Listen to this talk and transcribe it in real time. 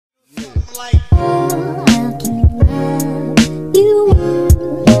I've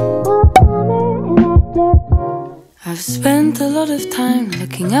spent a lot of time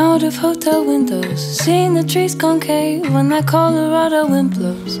looking out of hotel windows, seeing the trees concave when that Colorado wind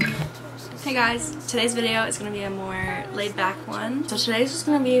blows. Hey guys, today's video is going to be a more laid back one. So today's just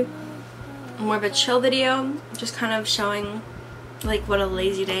going to be more of a chill video, just kind of showing like what a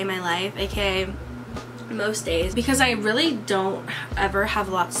lazy day in my life, aka most days, because I really don't ever have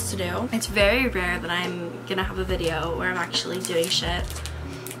lots to do. It's very rare that I'm gonna have a video where I'm actually doing shit,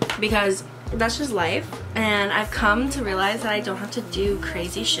 because that's just life, and I've come to realize that I don't have to do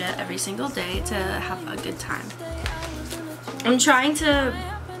crazy shit every single day to have a good time. I'm trying to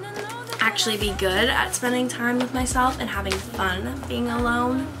actually be good at spending time with myself and having fun being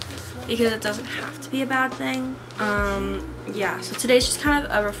alone, because it doesn't have to be a bad thing. Yeah, so today's just kind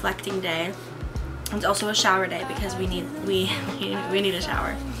of a reflecting day. It's also a shower day because we need a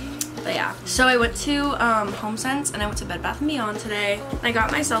shower. But yeah, so I went to HomeSense and I went to Bed Bath & Beyond today. I got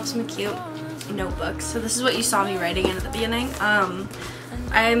myself some cute notebooks. So this is what you saw me writing in at the beginning. I'm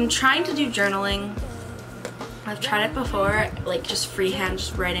trying to do journaling. I've tried it before, like just freehand,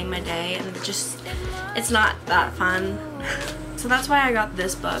 just writing my day, and it's not that fun. So that's why I got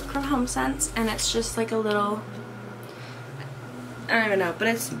this book from HomeSense, and it's just like a little, I don't even know, but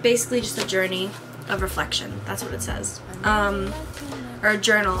it's basically just a journey of reflection. That's what it says. Or a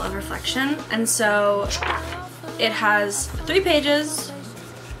journal of reflection. And so it has 3 pages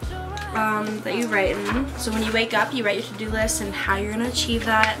that you write in. So when you wake up, you write your to-do list and how you're gonna achieve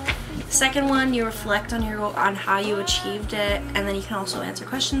that. The second one, you reflect on how you achieved it, and then you can also answer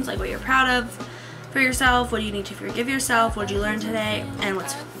questions like what you're proud of for yourself, what do you need to forgive yourself, what did you learn today, and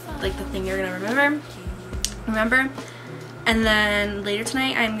what's like the thing you're gonna remember. And then later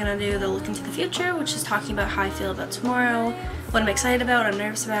tonight, I'm gonna do the look into the future, which is talking about how I feel about tomorrow, what I'm excited about, what I'm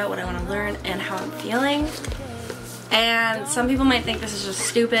nervous about, what I want to learn, and how I'm feeling. And some people might think this is just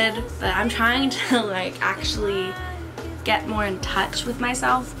stupid, but I'm trying to like actually get more in touch with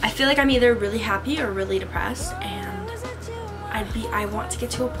myself. I feel like I'm either really happy or really depressed, and I want to get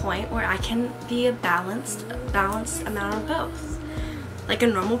to a point where I can be a balanced amount of both, like a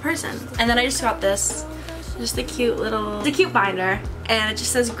normal person. And then I just got this, just a cute binder, and it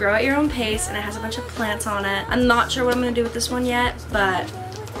just says grow at your own pace, and it has a bunch of plants on it. I'm not sure what I'm gonna do with this one yet, but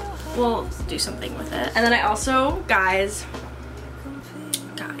we'll do something with it. And then I also, guys,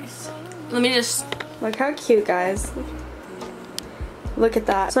 let me just look how cute, guys. Look at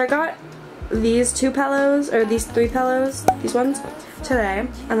that. So I got these 2 pillows, or these 3 pillows, these ones, today.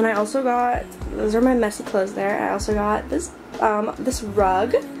 And then I also got, those are my messy clothes there. I also got this this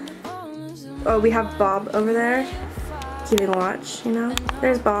rug. Oh, we have Bob over there keeping watch, you know?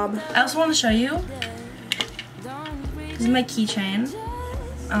 There's Bob. I also want to show you. This is my keychain.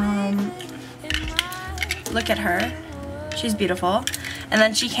 Look at her. She's beautiful. And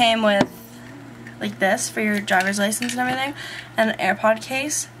then she came with like this for your driver's license and everything, and an AirPod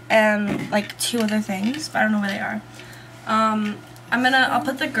case, and like 2 other things, but I don't know where they are. I'll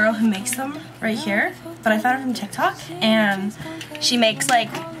put the girl who makes them right here, but I found her from TikTok, and she makes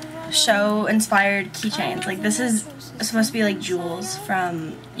like show inspired keychains. Like this is supposed to be like Jules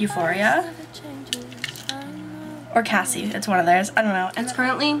from Euphoria, or Cassie, it's one of theirs, I don't know. And it's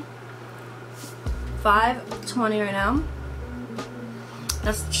currently 5:20 right now.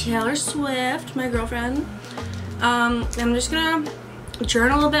 That's Taylor Swift, my girlfriend. I'm just gonna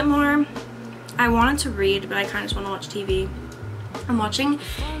journal a bit more. I wanted to read, but I kind of just want to watch TV. I'm watching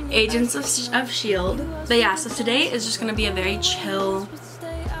Agents of S.H.I.E.L.D. But yeah, so today is just gonna be a very chill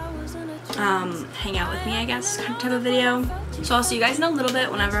hang out with me, I guess, kind of type of video. So I'll see you guys in a little bit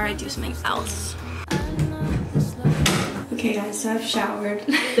whenever I do something else. Okay guys, so I've showered.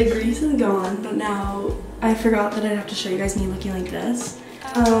 The grease is gone, but now I forgot that I'd have to show you guys me looking like this.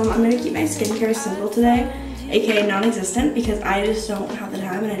 I'm gonna keep my skincare simple today, aka non-existent, because I just don't have the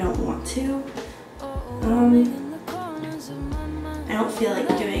time and I don't want to. I don't feel like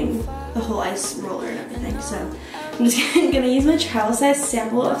doing the whole ice roller and everything, so I'm just gonna use my travel size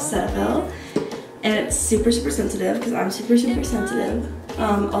sample of Cetaphil, and it's super sensitive because I'm super sensitive.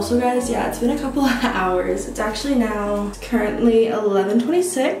 Also guys, yeah, it's been a couple of hours. It's actually now currently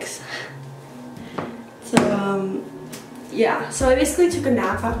 11:26. So yeah, so I basically took a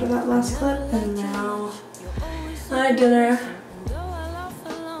nap after that last clip, and now I had dinner.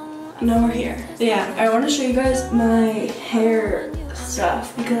 Now we're here. But yeah, I want to show you guys my hair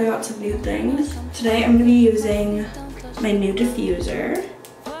stuff because I got some new things. Today I'm going to be using my new diffuser,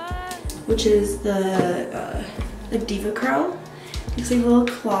 which is the Diva Curl. It's like a little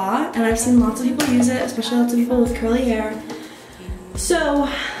claw, and I've seen lots of people use it, especially lots of people with curly hair. So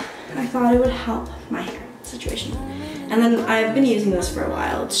I thought it would help my hair situation. And then I've been using this for a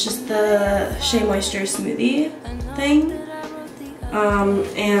while. It's just the Shea Moisture Smoothie thing.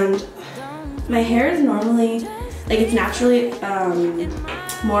 And my hair is normally, like, it's naturally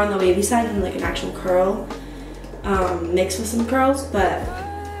more on the wavy side than like an actual curl, mixed with some curls, but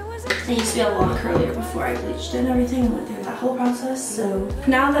I used to be a lot curlier before I bleached it and everything and went through that whole process. So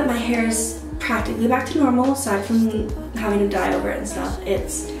now that my hair is practically back to normal, aside from having to dye over it and stuff,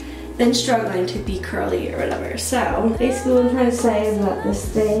 it's been struggling to be curly or whatever. So basically what I'm trying to say is that this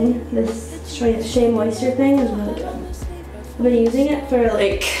thing, this Shea Moisture thing is really good. I've been using it for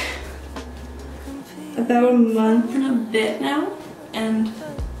like about a month and a bit now, and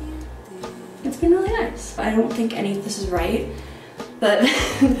it's been really nice. I don't think any of this is right, but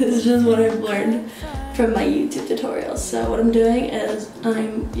this is just what I've learned from my YouTube tutorials. So what I'm doing is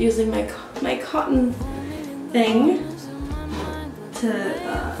I'm using my cotton thing to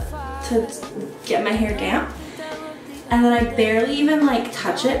get my hair damp, and then I barely even like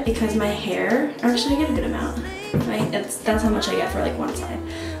touch it because my hair, actually I get a good amount. That's how much I get for like one side.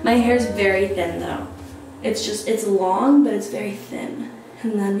 My hair is very thin though. It's long, but it's very thin.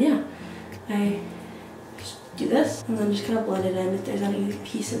 And then yeah, I just do this and then just kind of blend it in if there's any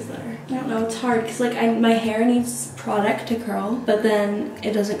pieces that are, I don't know, it's hard because like my hair needs product to curl, but then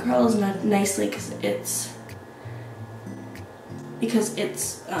it doesn't curl as nicely because it's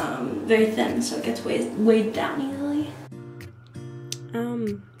very thin, so it gets weighed down easily.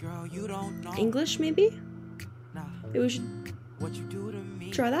 English maybe? Maybe we should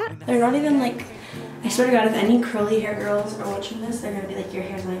try that? They're not even like, I swear to God, if any curly hair girls are watching this, they're gonna be like, your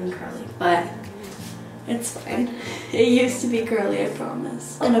hair's not even curly, but it's fine. It used to be curly, I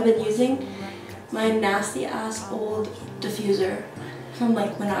promise. And I've been using my nasty ass old diffuser from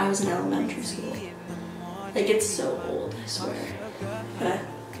like when I was in elementary school. Like, it's so old, I swear. But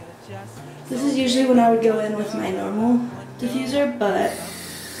this is usually when I would go in with my normal diffuser, but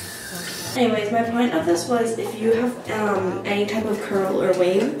anyways, my point of this was if you have any type of curl or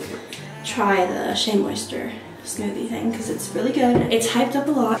wave, try the Shea Moisture Smoothie thing because it's really good. It's hyped up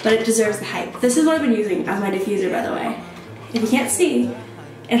a lot, but it deserves the hype. This is what I've been using as my diffuser, by the way. If you can't see,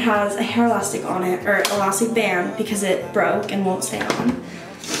 it has a hair elastic on it, or elastic band, because it broke and won't stay on.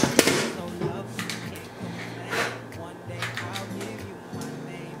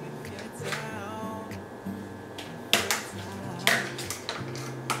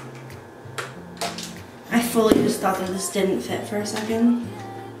 I fully just thought that this didn't fit for a second.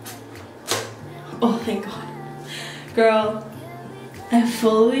 Oh, thank God. Girl, I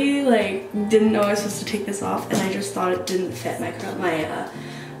fully like didn't know I was supposed to take this off, and I just thought it didn't fit my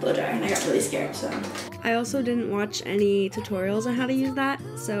blow dryer, and I got really scared, so. I also didn't watch any tutorials on how to use that,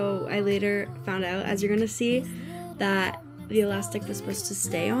 so I later found out, as you're gonna see, that the elastic was supposed to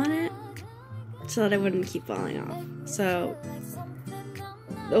stay on it so that it wouldn't keep falling off. So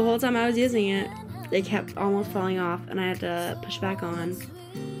the whole time I was using it, they kept almost falling off, and I had to push back on.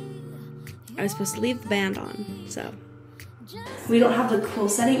 I was supposed to leave the band on, so. We don't have the cool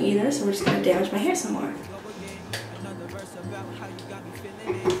setting either, so we're just gonna damage my hair some more.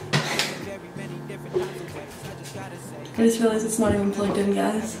 I just realized it's not even plugged in,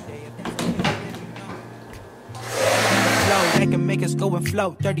 guys. They can make us go and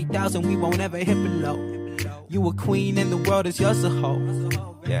float. 30,000, we won't ever hit below. You a queen and the world is yours to hold.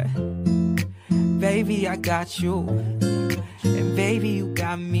 Yeah. Baby, I got you. And baby, you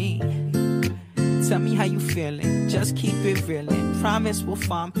got me. Tell me how you feeling. Just keep it real and promise we'll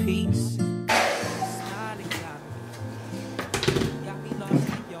find peace.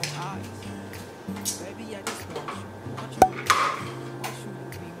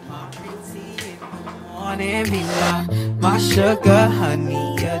 My sugar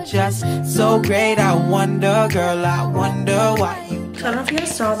honey, you're just so great. I wonder, girl, I wonder why you. So I don't know if you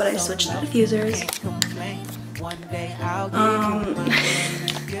guys saw, but I switched the diffusers.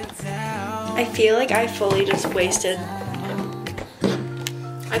 I feel like I fully just wasted.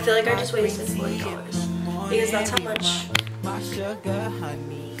 I feel like I just wasted $40 because that's how much.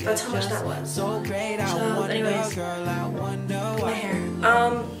 That's how much that was. So anyways, my hair.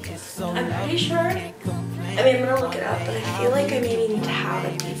 I'm pretty sure. I mean, I'm gonna look it up, but I feel like I maybe need to have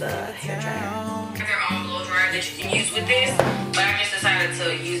a Diva hair dryer. Their own blow dryer that you can use with this, but I just decided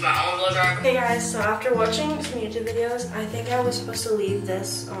to use my own blow dryer. Hey guys, so after watching some YouTube videos, I think I was supposed to leave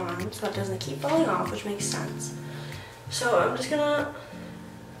this on so it doesn't keep falling off, which makes sense. So I'm just gonna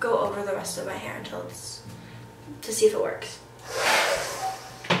go over the rest of my hair until it's, to see if it works.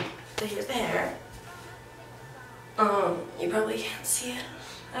 So here's the hair. You probably can't see it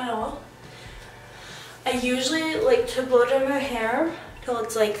at all. I usually like to blow dry my hair till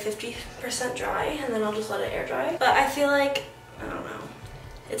it's like 50% dry, and then I'll just let it air dry. But I feel like, I don't know,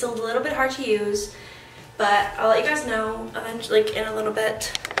 it's a little bit hard to use, but I'll let you guys know eventually, like in a little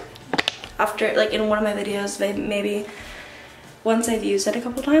bit, after, like in one of my videos, maybe once I've used it a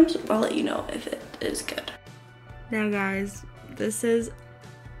couple times, I'll let you know if it is good. Now guys, this is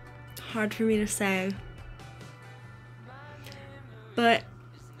hard for me to say, but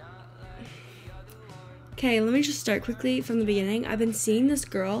okay, let me just start quickly from the beginning. I've been seeing this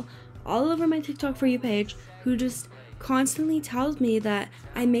girl all over my TikTok For You page who just constantly tells me that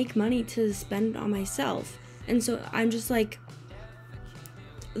I make money to spend on myself. And so I'm just like,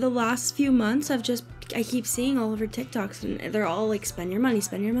 the last few months I keep seeing all of her TikToks, and they're all like, spend your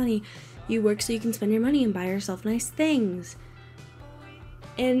money. You work so you can spend your money and buy yourself nice things.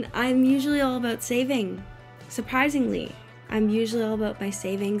 And I'm usually all about saving. Surprisingly, I'm usually all about my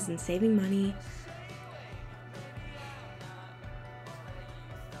savings and saving money.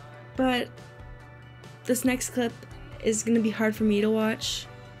 But this next clip is gonna be hard for me to watch,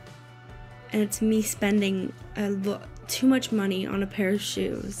 and it's me spending too much money on a pair of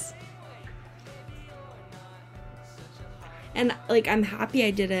shoes. And like, I'm happy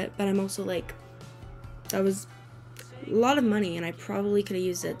I did it, but I'm also like, that was a lot of money and I probably could have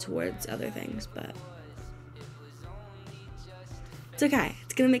used it towards other things, but it's okay.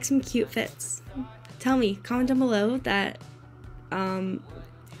 It's gonna make some cute fits. Tell me, comment down below that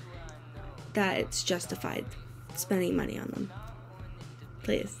it's justified spending money on them.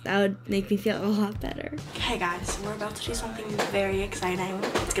 Please, that would make me feel a lot better. Okay guys, we're about to do something very exciting.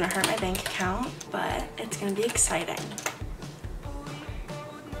 It's gonna hurt my bank account, but it's gonna be exciting.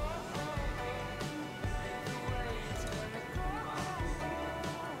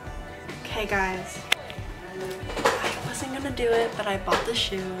 Okay guys, I wasn't gonna do it, but I bought the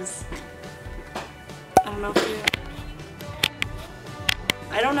shoes.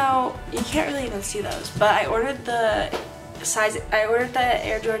 I don't know, you can't really even see those, but I ordered the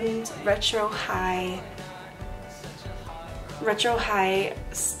Air Jordans Retro High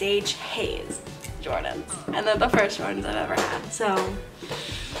Stage Haze Jordans, and they're the first Jordans I've ever had, so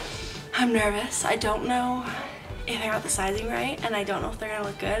I'm nervous. I don't know if I got the sizing right, and I don't know if they're gonna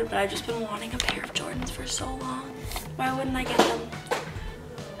look good, but I've just been wanting a pair of Jordans for so long. Why wouldn't I get them?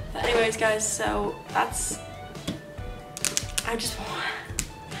 But anyways guys, so I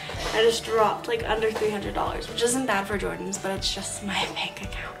just dropped like under $300, which isn't bad for Jordans, but it's just my bank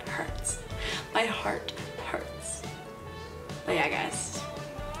account hurts. My heart hurts. But yeah guys,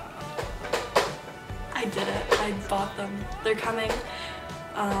 I did it. I bought them. They're coming.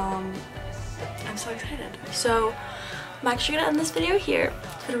 I'm so excited. So I'm actually gonna end this video here.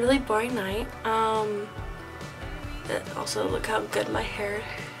 It's been a really boring night. Also, look how good my hair,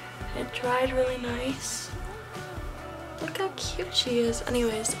 it dried really nice. Look how cute she is.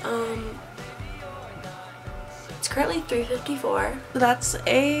 Anyways, it's currently 3:54. So that's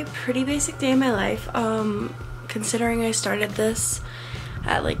a pretty basic day in my life, considering I started this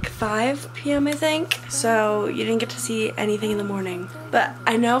at like 5 p.m. I think, so you didn't get to see anything in the morning. But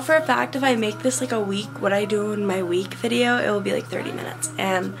I know for a fact if I make this like a week, what I do in my week video, it will be like 30 minutes.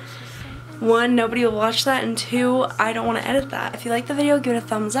 And 1, nobody will watch that, and 2, I don't want to edit that. If you like the video, give it a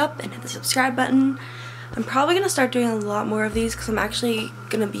thumbs up and hit the subscribe button. I'm probably going to start doing a lot more of these because I'm actually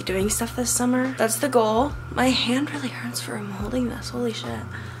going to be doing stuff this summer. That's the goal. My hand really hurts from holding this, holy shit.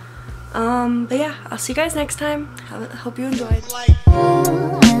 But yeah, I'll see you guys next time. Hope you enjoyed.